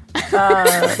Blanchette.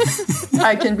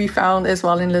 I can be found as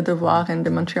well in Le Devoir and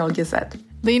the Montreal Gazette.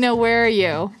 Lena, where are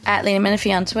you? At Lena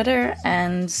Menifee on Twitter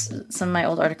and some of my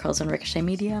old articles on Ricochet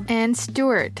Media. And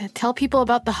Stuart, tell people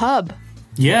about The Hub.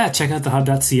 Yeah, check out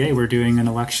thehub.ca. We're doing an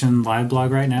election live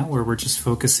blog right now where we're just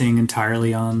focusing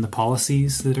entirely on the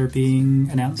policies that are being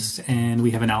announced. And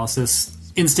we have analysis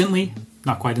instantly,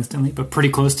 not quite instantly, but pretty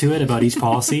close to it about each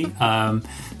policy.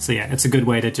 So yeah, it's a good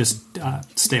way to just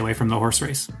stay away from the horse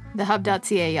race.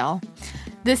 Thehub.ca, y'all.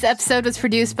 This episode was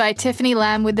produced by Tiffany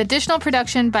Lam with additional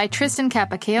production by Tristan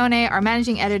Capacione. Our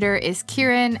managing editor is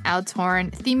Kieran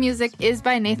Aldhorn. Theme music is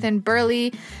by Nathan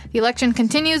Burley. The election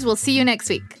continues. We'll see you next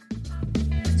week.